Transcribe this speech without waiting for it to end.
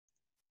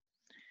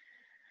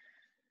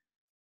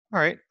All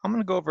right, I'm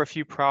going to go over a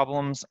few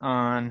problems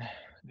on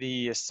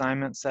the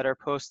assignments that are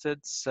posted.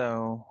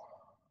 So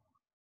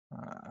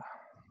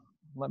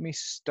let me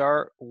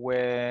start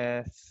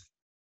with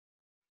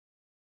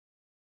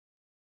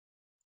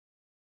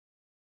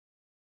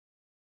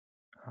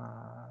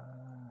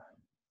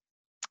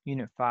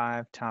Unit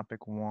 5,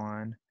 Topic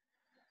 1.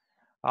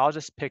 I'll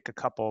just pick a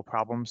couple of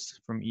problems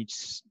from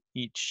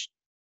each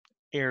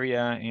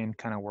area and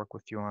kind of work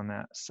with you on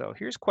that. So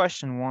here's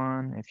question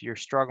 1. If you're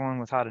struggling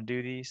with how to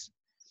do these,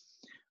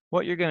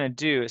 what you're going to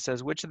do, it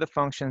says, which of the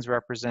functions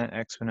represent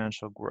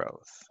exponential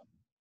growth?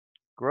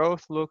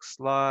 Growth looks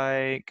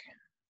like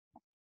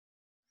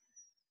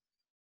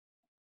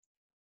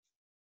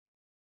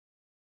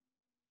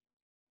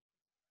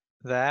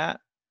that.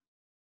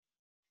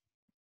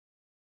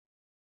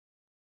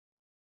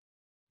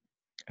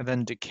 And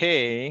then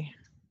decay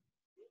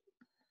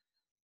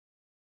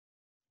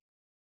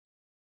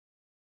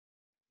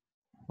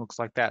looks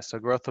like that. So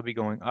growth will be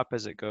going up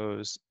as it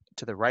goes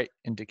to the right,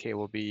 and decay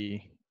will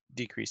be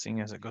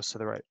decreasing as it goes to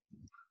the right.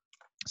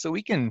 So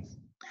we can,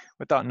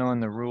 without knowing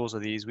the rules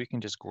of these, we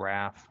can just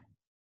graph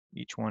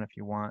each one if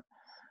you want.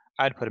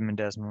 I'd put them in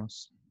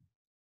Desmos.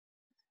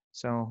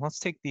 So let's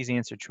take these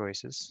answer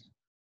choices.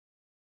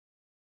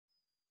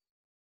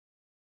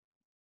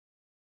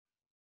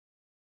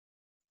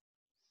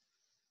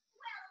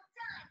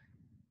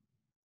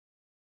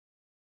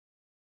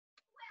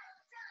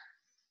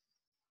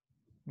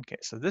 Okay,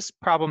 so this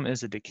problem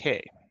is a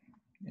decay.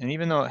 And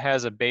even though it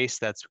has a base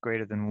that's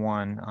greater than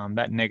 1,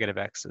 that negative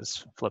x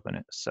is flipping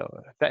it. So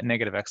if that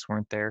negative x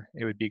weren't there,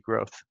 it would be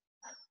growth.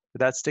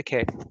 But that's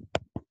decay.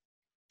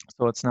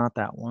 So it's not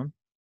that one.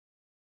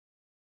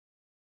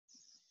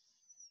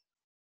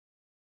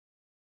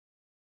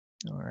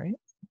 All right.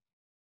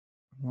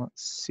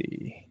 Let's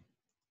see.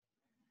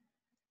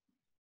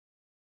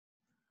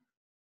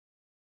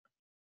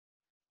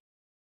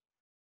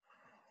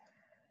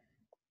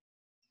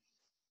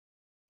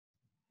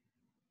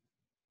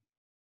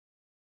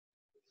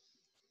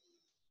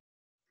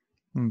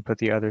 Put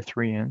the other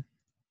 3 in.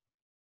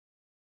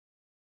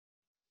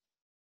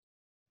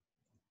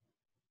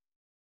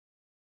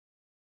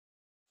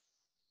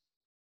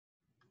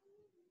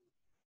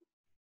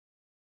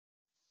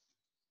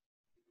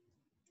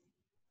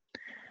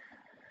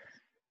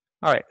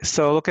 All right,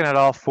 so looking at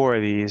all 4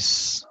 of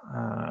these,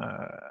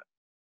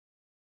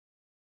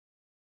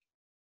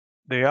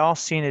 they all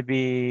seem to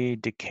be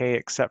decay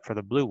except for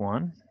the blue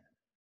one.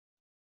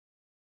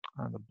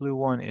 The blue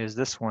one is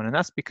this one, and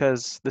that's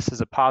because this is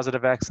a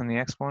positive x in the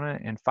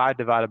exponent, and 5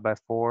 divided by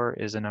 4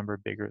 is a number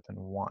bigger than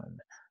 1.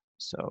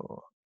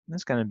 So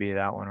it's going to be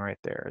that one right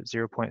there,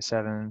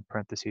 0.7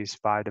 parentheses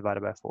 5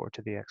 divided by 4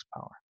 to the x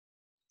power.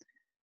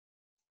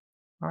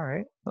 All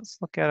right, let's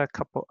look at a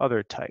couple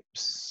other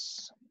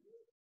types.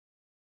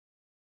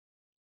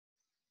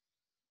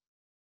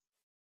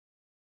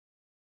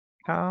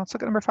 Let's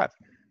look at number 5.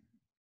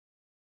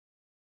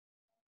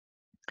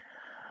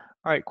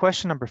 All right,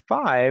 question number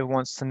 5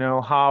 wants to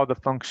know how the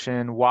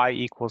function y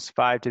equals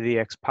 5 to the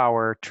x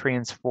power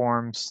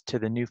transforms to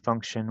the new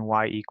function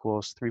y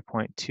equals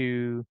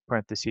 3.2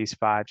 parentheses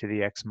 5 to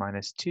the x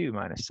minus 2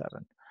 minus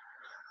 7.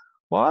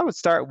 Well, I would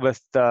start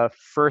with the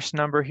first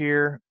number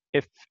here.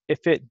 If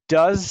it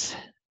does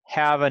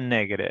have a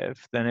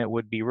negative, then it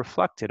would be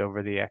reflected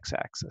over the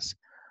x-axis.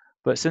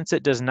 But since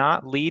it does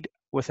not lead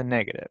with a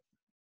negative,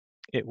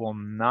 it will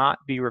not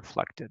be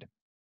reflected.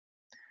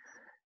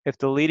 If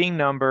the leading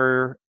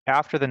number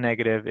after the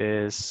negative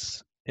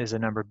is a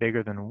number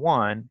bigger than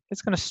 1,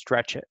 it's going to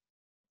stretch it.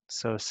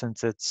 So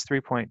since it's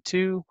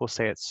 3.2, we'll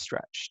say it's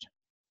stretched.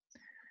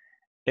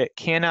 It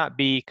cannot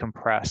be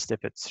compressed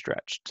if it's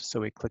stretched, so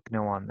we click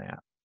no on that.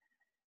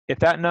 If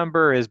that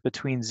number is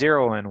between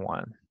 0 and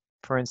 1,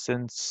 for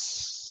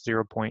instance,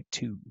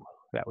 0.2,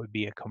 that would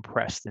be a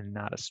compressed and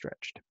not a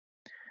stretched.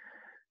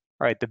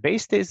 All right, the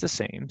base stays the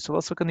same, so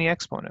let's look in the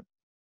exponent.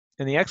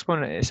 In the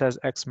exponent, it says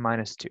x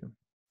minus 2.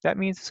 That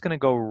means it's going to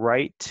go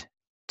right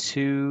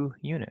 2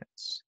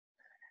 units.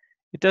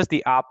 It does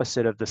the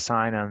opposite of the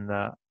sign on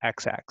the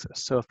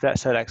x-axis. So if that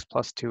said x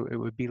plus 2, it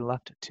would be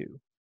left 2.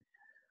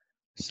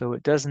 So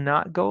it does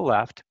not go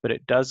left, but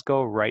it does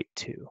go right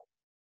 2.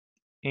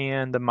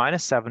 And the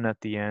minus 7 at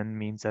the end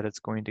means that it's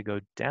going to go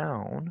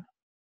down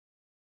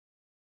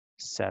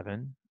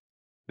 7,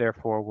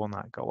 therefore will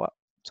not go up.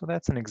 So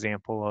that's an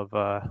example of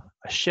a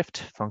shift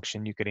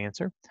function you could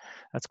answer.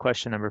 That's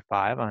question number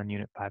 5 on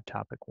Unit 5,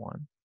 Topic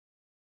 1.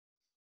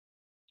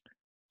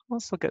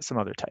 Let's look at some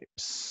other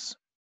types.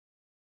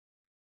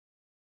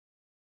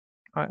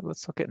 All right,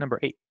 let's look at number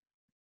 8.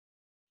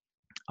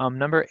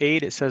 Number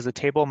 8, it says the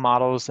table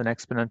models an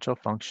exponential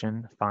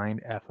function, find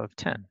f of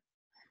 10.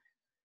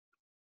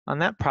 On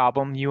that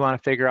problem, you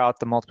want to figure out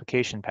the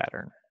multiplication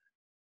pattern.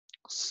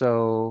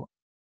 So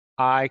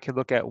I could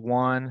look at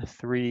 1,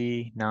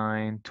 3,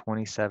 9,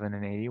 27,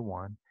 and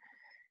 81.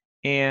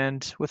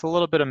 And with a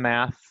little bit of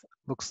math,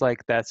 looks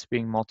like that's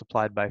being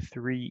multiplied by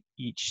 3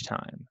 each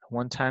time.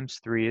 1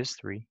 times 3 is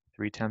 3.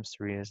 3 times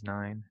 3 is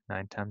 9.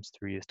 9 times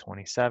 3 is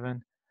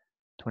 27.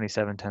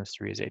 27 times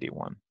 3 is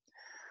 81.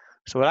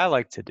 So what I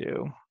like to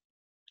do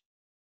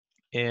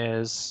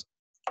is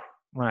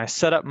when I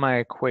set up my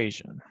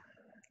equation,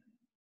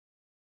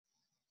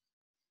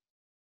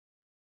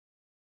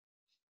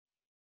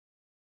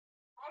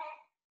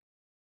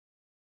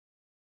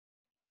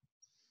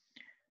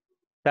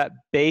 that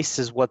base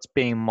is what's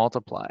being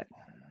multiplied.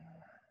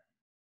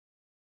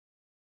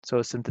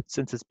 So since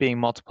it's being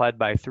multiplied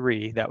by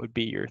 3, that would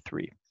be your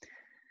 3.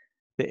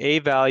 The a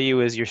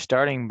value is your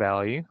starting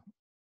value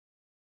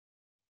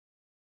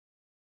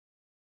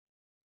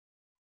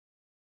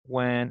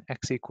when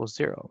x equals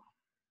 0.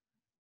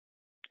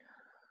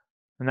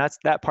 And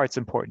that part's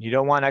important. You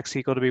don't want x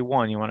equal to be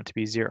 1, you want it to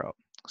be 0.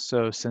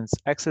 So since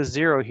x is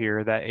 0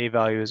 here, that a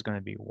value is going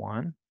to be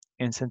 1.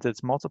 And since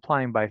it's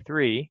multiplying by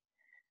 3,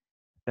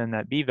 then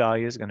that b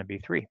value is going to be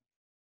 3.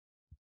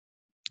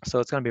 So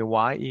it's going to be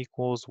y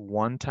equals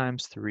 1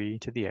 times 3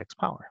 to the x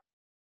power.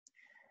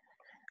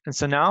 And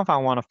so now if I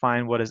want to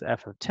find what is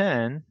f of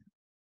 10,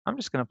 I'm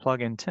just going to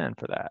plug in 10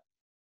 for that.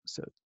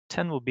 So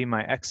 10 will be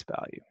my x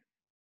value.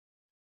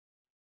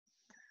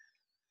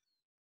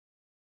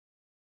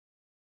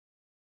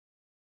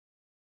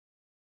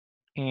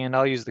 And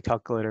I'll use the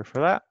calculator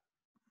for that.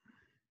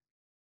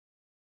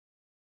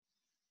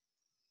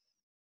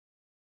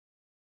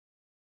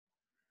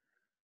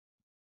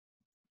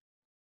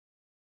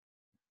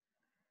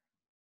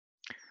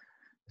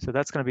 So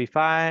that's going to be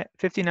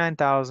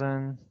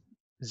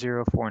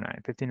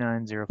 59,049,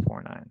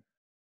 59,049.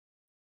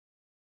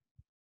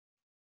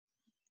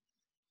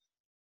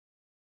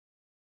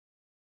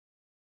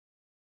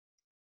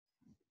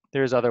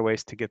 There's other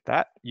ways to get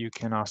that. You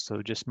can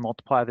also just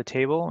multiply the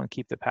table and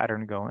keep the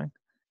pattern going,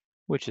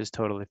 which is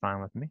totally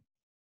fine with me.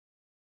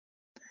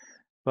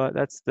 But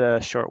that's the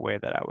short way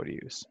that I would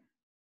use.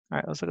 All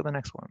right, let's look at the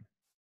next one.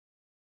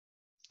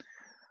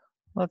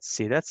 Let's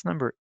see, that's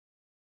number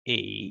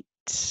 8.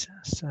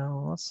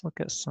 So let's look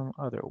at some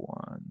other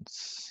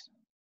ones.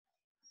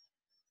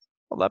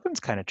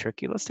 11's kind of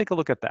tricky. Let's take a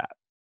look at that.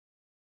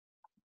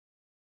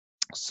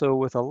 So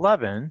with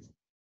 11,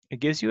 it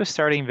gives you a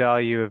starting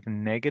value of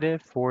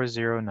negative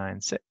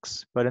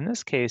 4096. But in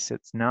this case,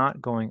 it's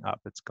not going up,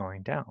 it's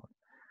going down.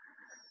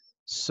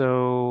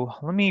 So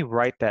let me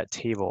write that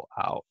table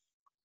out.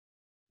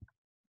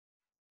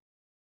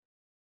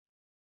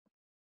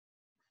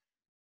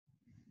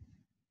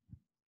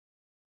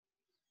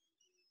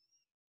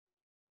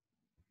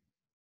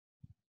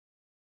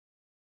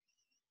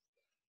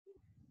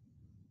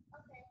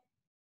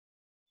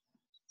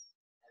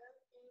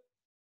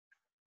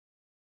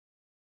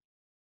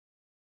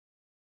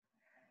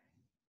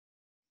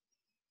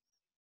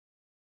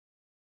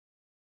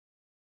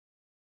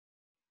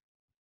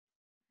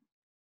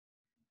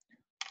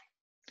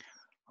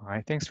 All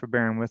right, thanks for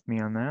bearing with me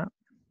on that.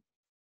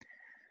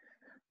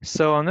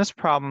 So on this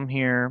problem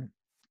here,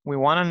 we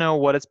want to know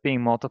what it's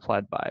being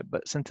multiplied by,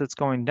 but since it's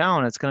going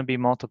down, it's going to be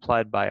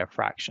multiplied by a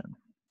fraction.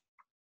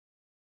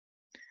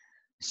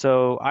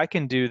 So I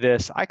can do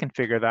this, I can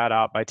figure that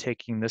out by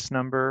taking this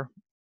number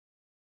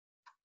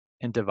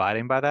and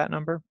dividing by that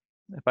number.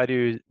 If I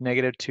do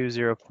negative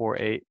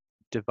 2048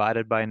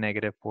 divided by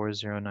negative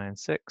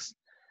 4096,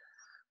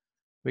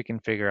 we can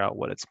figure out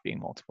what it's being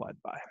multiplied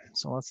by.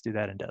 So let's do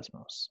that in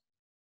Desmos.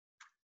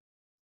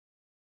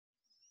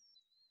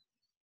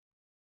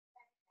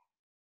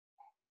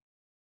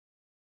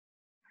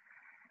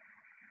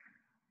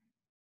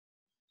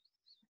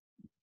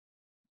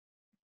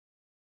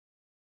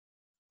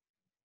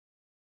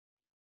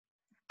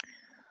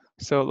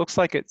 So it looks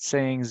like it's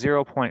saying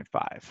 0.5.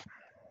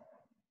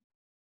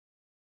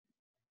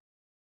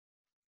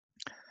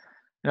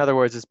 In other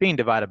words, it's being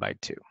divided by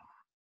 2.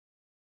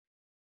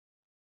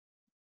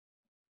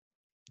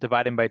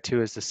 Dividing by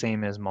 2 is the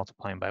same as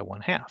multiplying by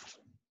 1/2.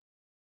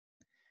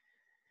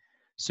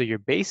 So your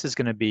base is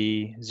going to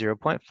be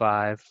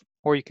 0.5,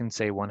 or you can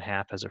say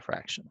 1/2 as a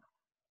fraction.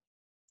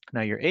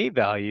 Now your a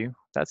value,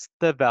 that's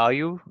the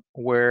value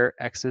where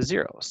x is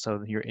 0.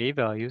 So your a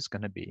value is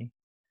going to be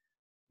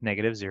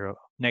negative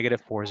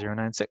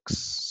 4096.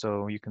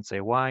 So you can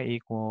say y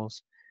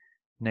equals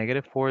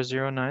negative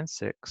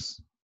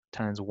 4096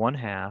 times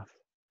 1/2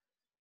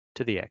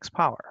 to the x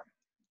power.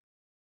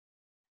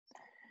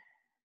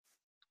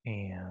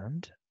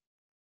 And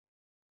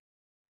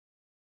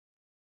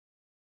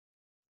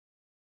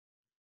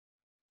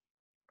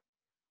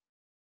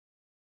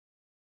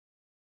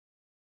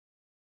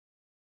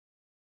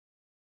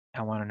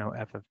I want to know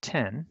f of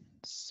 10,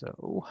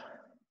 so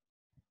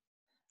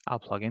I'll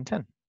plug in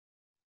 10.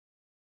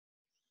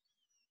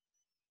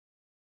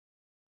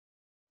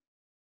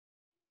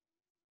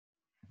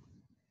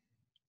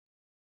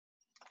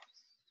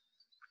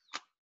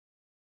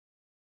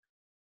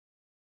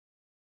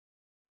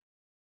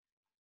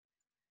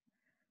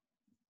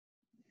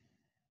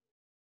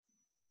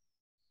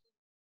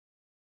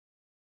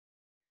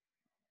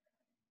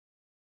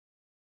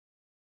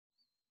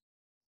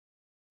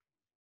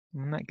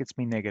 And that gets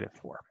me negative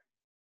 4.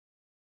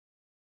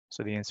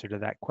 So the answer to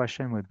that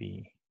question would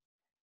be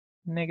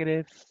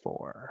negative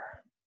 4.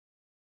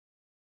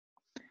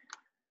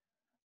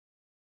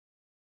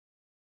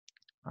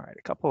 All right,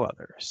 a couple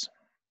others.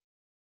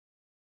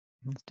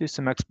 Let's do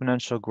some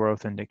exponential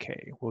growth and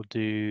decay. We'll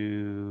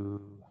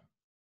do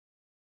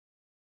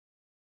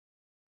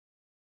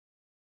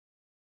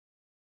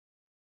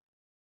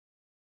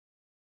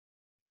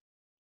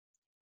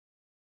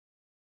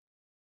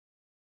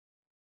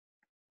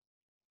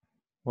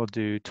We'll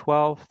do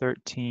 12,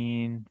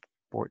 13,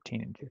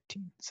 14, and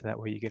 15. So that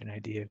way you get an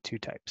idea of two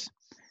types.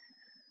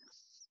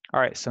 All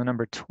right, so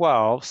number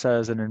 12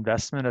 says an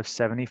investment of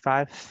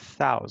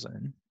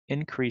 75,000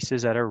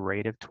 increases at a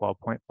rate of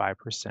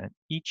 12.5%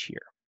 each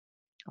year.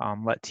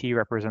 Let T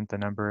represent the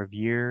number of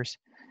years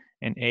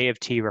and A of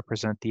T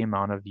represent the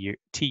amount of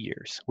T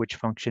years. Which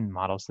function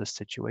models this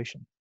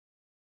situation?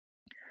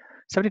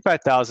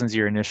 75,000 is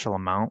your initial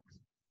amount.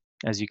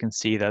 As you can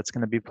see, that's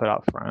going to be put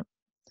out front.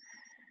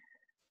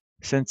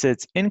 Since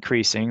it's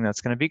increasing,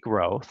 that's going to be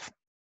growth.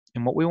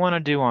 And what we want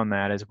to do on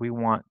that is we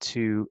want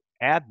to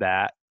add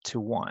that to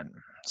 1.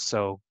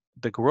 So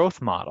the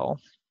growth model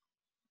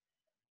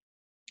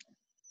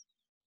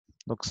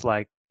looks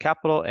like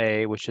capital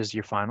A, which is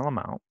your final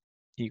amount,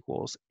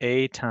 equals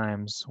A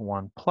times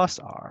 1 plus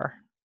R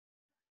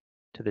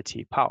to the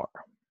T power.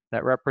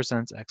 That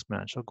represents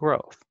exponential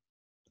growth.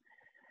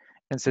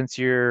 And since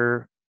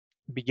your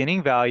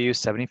beginning value is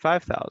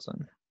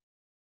 75,000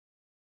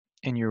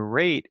 and your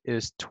rate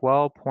is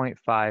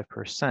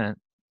 12.5%,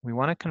 we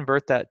want to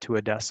convert that to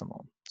a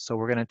decimal. So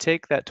we're going to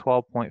take that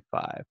 12.5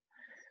 and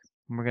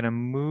we're going to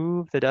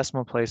move the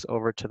decimal place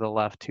over to the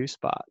left 2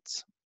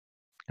 spots.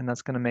 And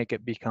that's going to make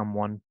it become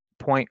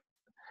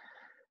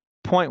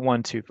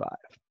 1.125.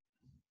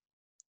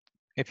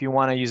 If you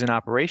want to use an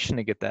operation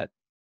to get that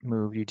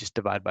moved, you just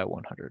divide by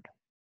 100.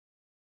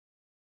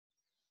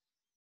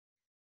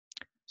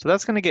 So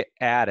that's going to get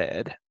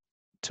added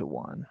to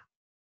 1.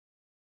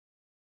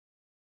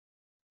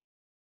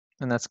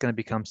 And that's going to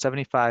become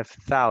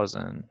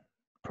 75,000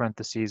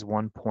 parentheses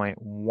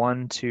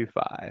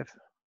 1.125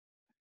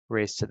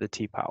 raised to the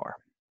T power.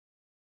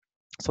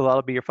 So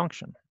that'll be your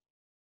function.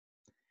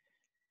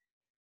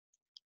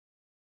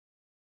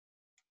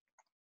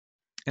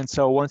 And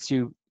so once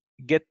you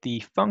get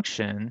the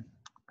function,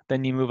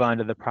 then you move on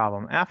to the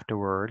problem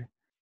afterward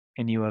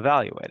and you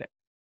evaluate it.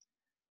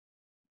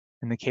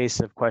 In the case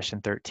of question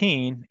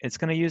 13, it's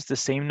going to use the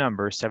same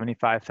number,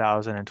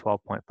 75,000 and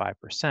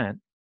 12.5%,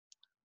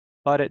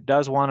 but it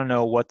does want to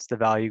know what's the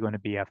value going to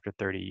be after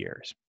 30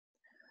 years.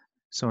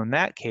 So in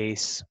that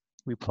case,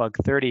 we plug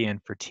 30 in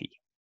for T.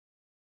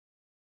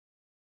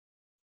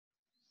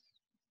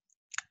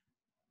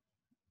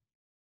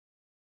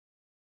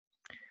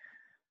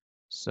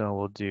 So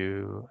we'll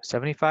do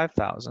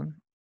 75,000,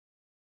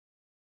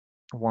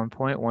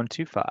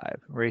 1.125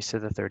 raised to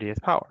the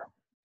 30th power.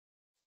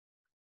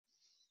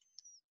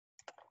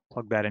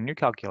 Plug that in your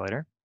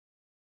calculator.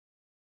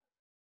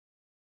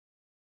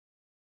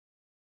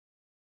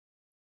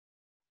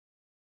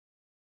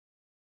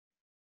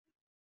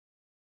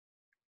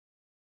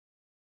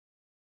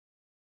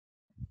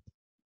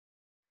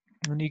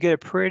 And you get a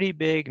pretty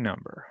big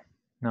number.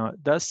 Now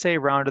it does say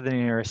round to the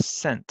nearest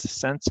cent.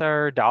 Cents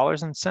are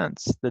dollars and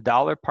cents. The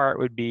dollar part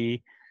would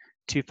be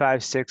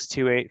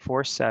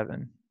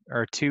 2562847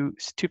 or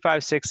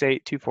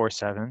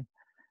 2568247.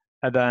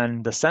 And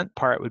then the cent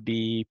part would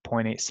be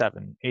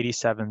 0.87,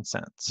 87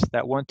 cents.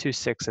 That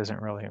 126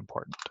 isn't really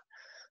important.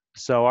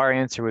 So our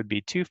answer would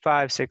be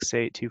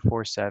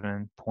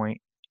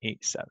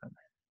 2568247.87.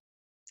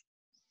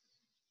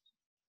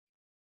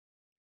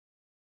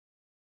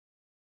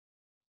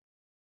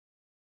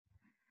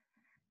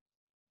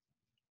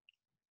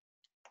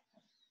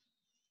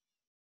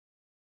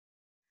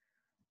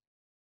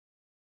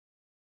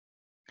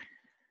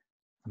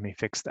 Let me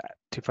fix that.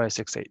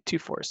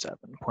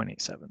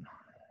 2568247.87.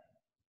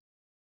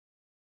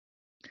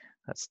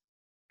 That's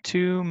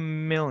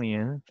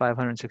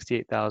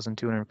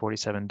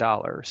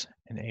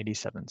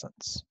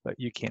 $2,568,247.87. But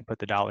you can't put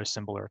the dollar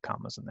symbol or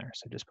commas in there,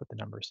 so just put the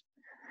numbers.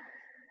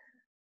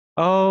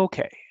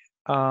 Okay,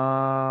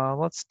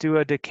 let's do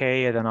a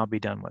decay and then I'll be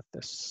done with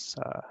this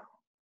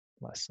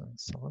lesson.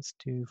 So let's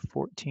do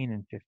 14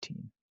 and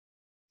 15.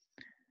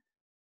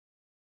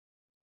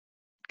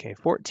 Okay,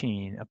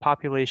 14, a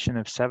population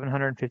of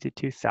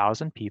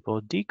 752,000 people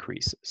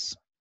decreases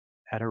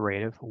at a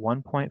rate of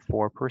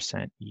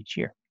 1.4% each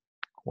year.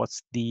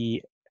 What's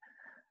the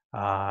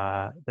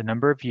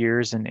number of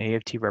years in A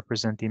of T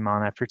represent the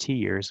amount after T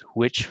years?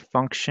 Which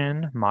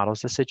function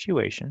models the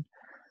situation?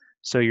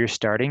 So your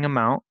starting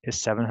amount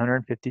is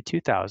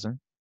 752,000.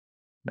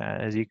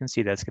 As you can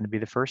see, that's going to be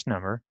the first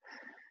number.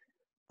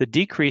 The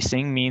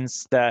decreasing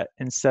means that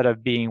instead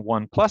of being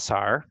 1 plus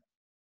R,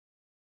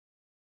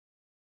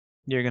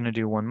 you're going to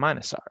do 1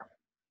 minus R.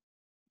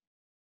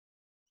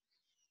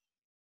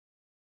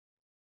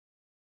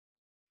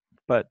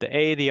 But the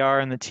A, the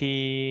R, and the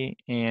T,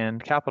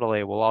 and capital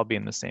A will all be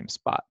in the same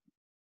spot.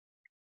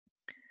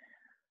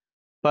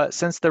 But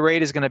since the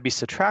rate is going to be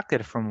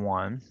subtracted from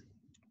 1,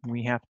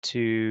 we have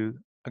to,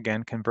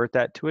 again, convert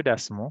that to a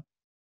decimal.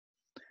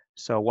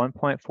 So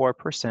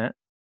 1.4%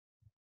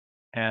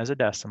 as a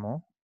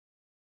decimal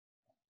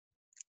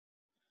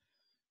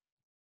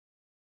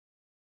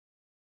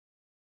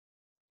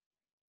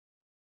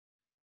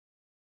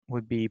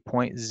would be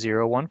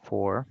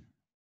 0.014.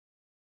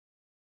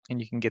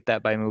 And you can get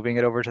that by moving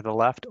it over to the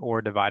left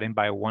or dividing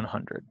by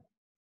 100.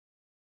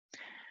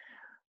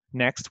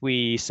 Next,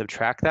 we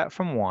subtract that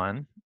from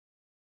 1,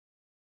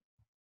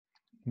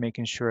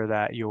 making sure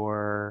that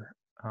your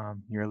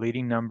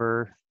leading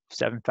number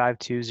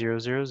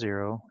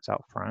 752,000 is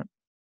out front.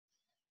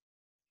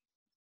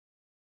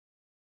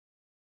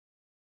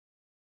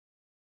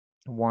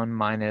 One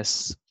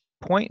minus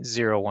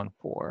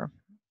 0.014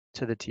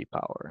 to the t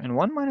power. And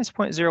 1 minus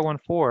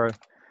 0.014,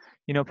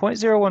 you know,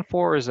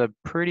 0.014 is a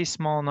pretty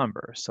small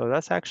number. So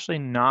that's actually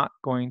not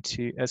going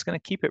to, it's going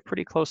to keep it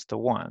pretty close to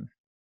 1.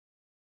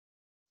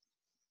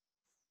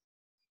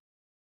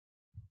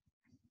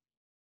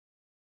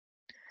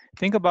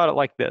 Think about it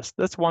like this.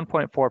 That's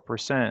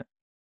 1.4%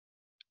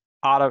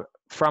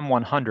 from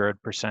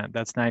 100%.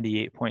 That's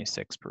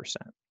 98.6%.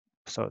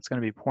 So it's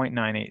going to be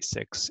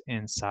 0.986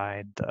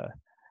 inside the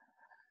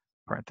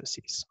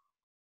parentheses.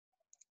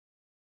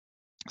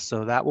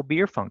 So that will be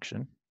your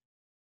function.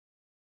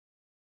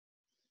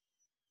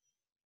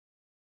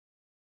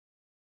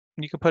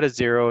 You can put a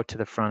 0 to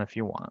the front if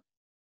you want.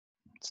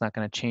 It's not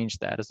going to change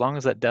that. As long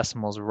as that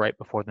decimal is right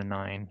before the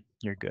 9,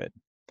 you're good.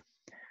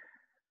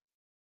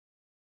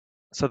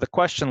 So the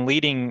question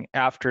leading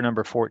after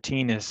number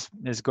 14 is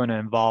going to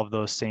involve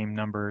those same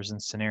numbers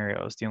and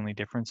scenarios. The only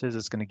difference is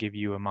it's going to give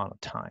you amount of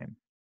time.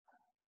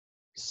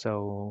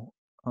 So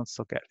let's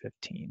look at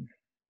 15.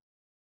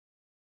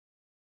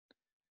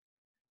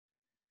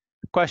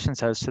 The question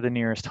says, to the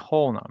nearest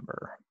whole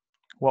number,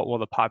 what will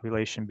the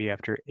population be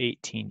after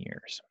 18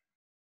 years?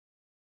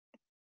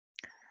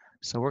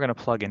 So we're going to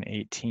plug in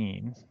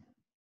 18.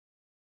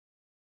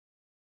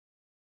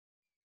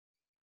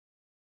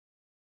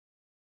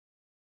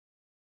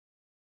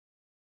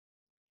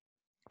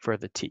 For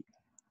the t,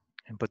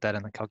 and put that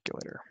in the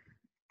calculator.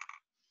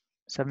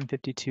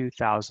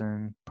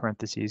 752,000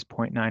 parentheses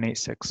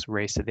 0.986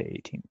 raised to the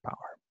 18th power.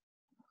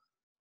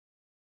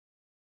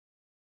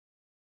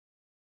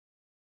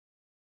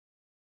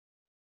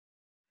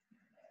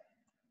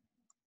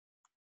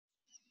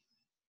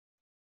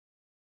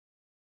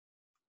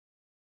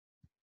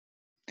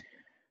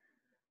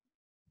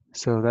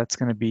 So that's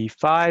going to be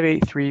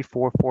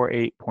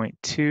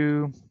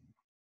 583,448.2.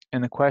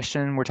 And the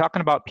question, we're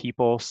talking about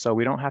people, so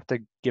we don't have to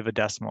give a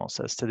decimal. It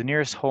says to the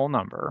nearest whole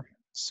number.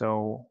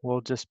 So we'll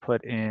just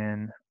put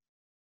in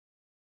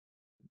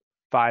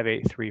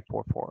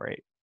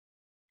 583,448.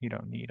 You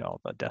don't need all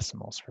the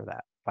decimals for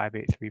that.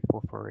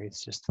 583,448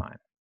 is just fine.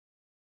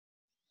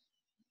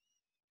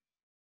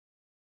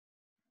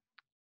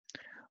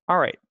 All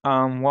right,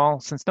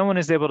 well, since no one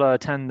is able to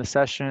attend the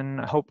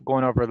session, I hope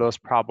going over those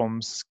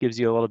problems gives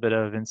you a little bit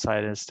of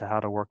insight as to how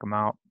to work them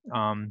out.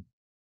 I'm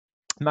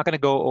not going to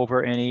go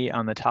over any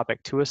on the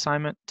topic 2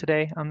 assignment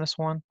today on this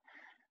one,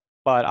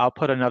 but I'll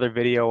put another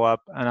video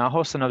up and I'll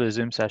host another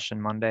Zoom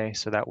session Monday,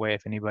 so that way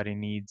if anybody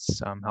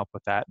needs help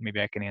with that,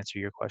 maybe I can answer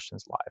your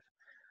questions live.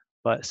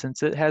 But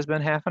since it has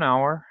been half an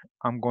hour,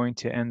 I'm going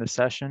to end the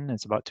session.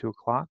 It's about 2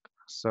 o'clock,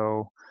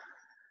 so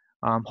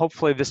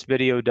hopefully this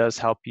video does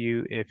help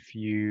you if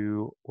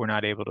you were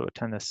not able to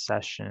attend this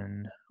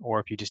session,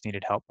 or if you just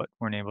needed help but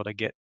weren't able to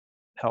get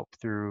help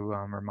through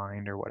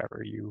Remind or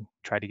whatever you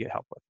tried to get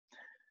help with.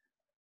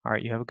 All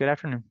right, you have a good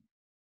afternoon.